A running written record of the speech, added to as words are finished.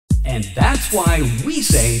And that's why we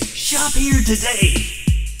say, shop here today.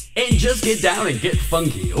 And just get down and get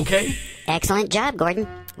funky, okay? Excellent job, Gordon.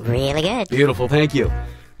 Really good. Beautiful, thank you.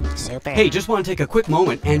 Super. Hey, just want to take a quick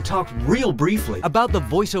moment and talk real briefly about the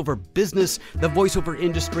voiceover business, the voiceover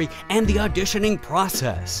industry, and the auditioning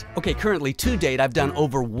process. Okay, currently to date, I've done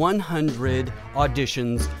over 100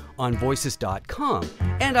 auditions on voices.com,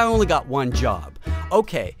 and I only got one job.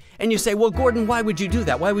 Okay, and you say, well, Gordon, why would you do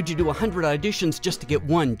that? Why would you do 100 auditions just to get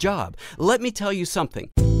one job? Let me tell you something.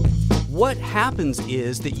 What happens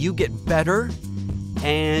is that you get better,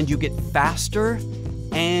 and you get faster,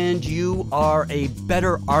 and you are a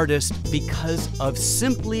better artist because of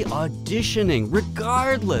simply auditioning,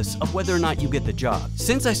 regardless of whether or not you get the job.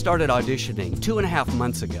 Since I started auditioning 2.5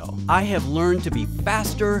 months ago, I have learned to be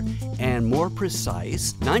faster and more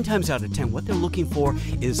precise. 9 times out of 10, what they're looking for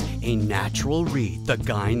is a natural read, the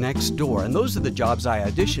guy next door, and those are the jobs I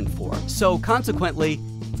audition for. So consequently,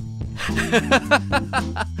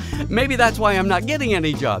 maybe that's why I'm not getting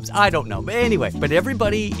any jobs. I don't know. But anyway, but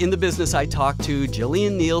everybody in the business I talk to,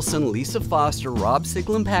 Jillian Nielsen, Lisa Foster, Rob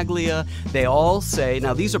Sciglimpaglia, they all say,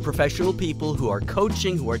 now these are professional people who are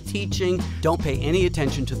coaching, who are teaching, don't pay any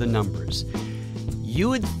attention to the numbers. You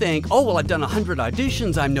would think, oh, well, I've done 100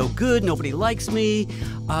 auditions, I'm no good, nobody likes me.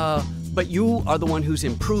 But you are the one who's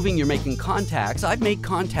improving, you're making contacts. I've made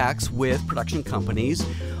contacts with production companies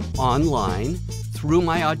online through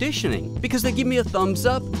my auditioning because they give me a thumbs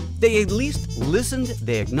up. They at least listened,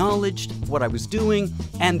 they acknowledged what I was doing,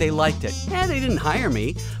 and they liked it. They didn't hire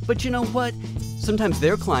me, but you know what? Sometimes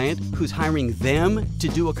their client, who's hiring them to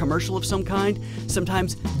do a commercial of some kind,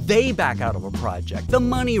 sometimes they back out of a project. The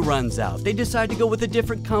money runs out. They decide to go with a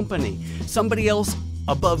different company. Somebody else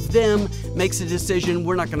above them makes a decision,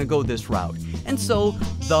 we're not going to go this route. And so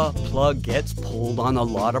the plug gets pulled on a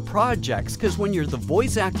lot of projects because when you're the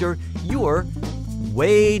voice actor, you're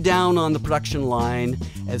way down on the production line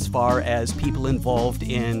as far as people involved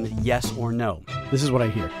in yes or no. This is what I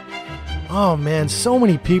hear. Oh man, so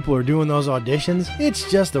many people are doing those auditions. It's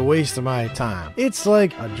just a waste of my time. It's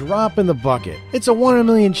like a drop in the bucket. It's a 1 in a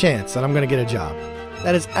million chance that I'm going to get a job.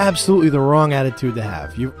 That is absolutely the wrong attitude to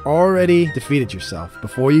have. You've already defeated yourself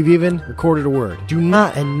before you've even recorded a word. Do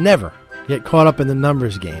not and never get caught up in the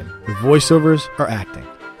numbers game with voiceovers or acting.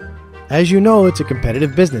 As you know, it's a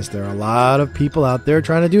competitive business. There are a lot of people out there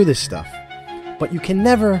trying to do this stuff. But you can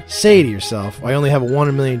never say to yourself, I only have a 1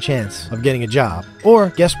 in a million chance of getting a job. Or,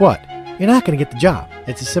 guess what? You're not going to get the job.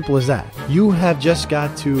 It's as simple as that. You have just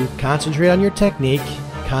got to concentrate on your technique,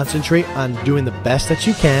 concentrate on doing the best that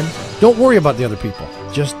you can. Don't worry about the other people.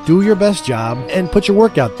 Just do your best job and put your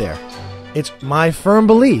work out there. It's my firm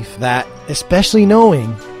belief that, especially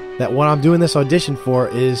knowing that what I'm doing this audition for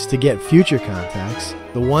is to get future contacts,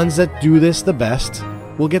 the ones that do this the best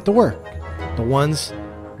will get the work. The ones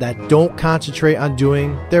that don't concentrate on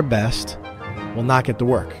doing their best will not get the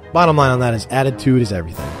work. Bottom line on that is attitude is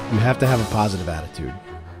everything. You have to have a positive attitude.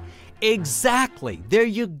 Exactly. There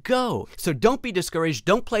you go. So don't be discouraged.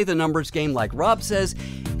 Don't play the numbers game like Rob says.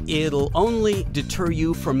 It'll only deter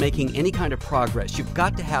you from making any kind of progress. You've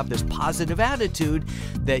got to have this positive attitude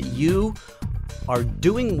that you are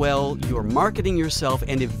doing well, you're marketing yourself,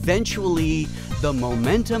 and eventually the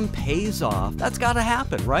momentum pays off. That's got to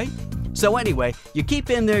happen, right? So anyway, you keep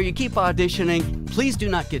in there, you keep auditioning. Please do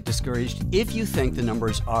not get discouraged if you think the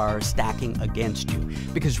numbers are stacking against you,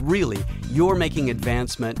 because really, you're making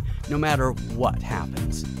advancement no matter what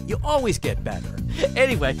happens. You always get better.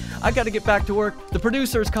 Anyway, I got to get back to work. The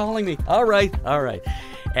producer's calling me. All right.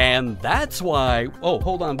 And that's why, oh,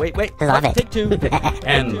 hold on, wait. Love it. Take 2.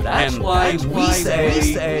 And that's why we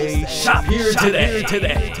say, shop here today.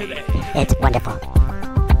 It's wonderful.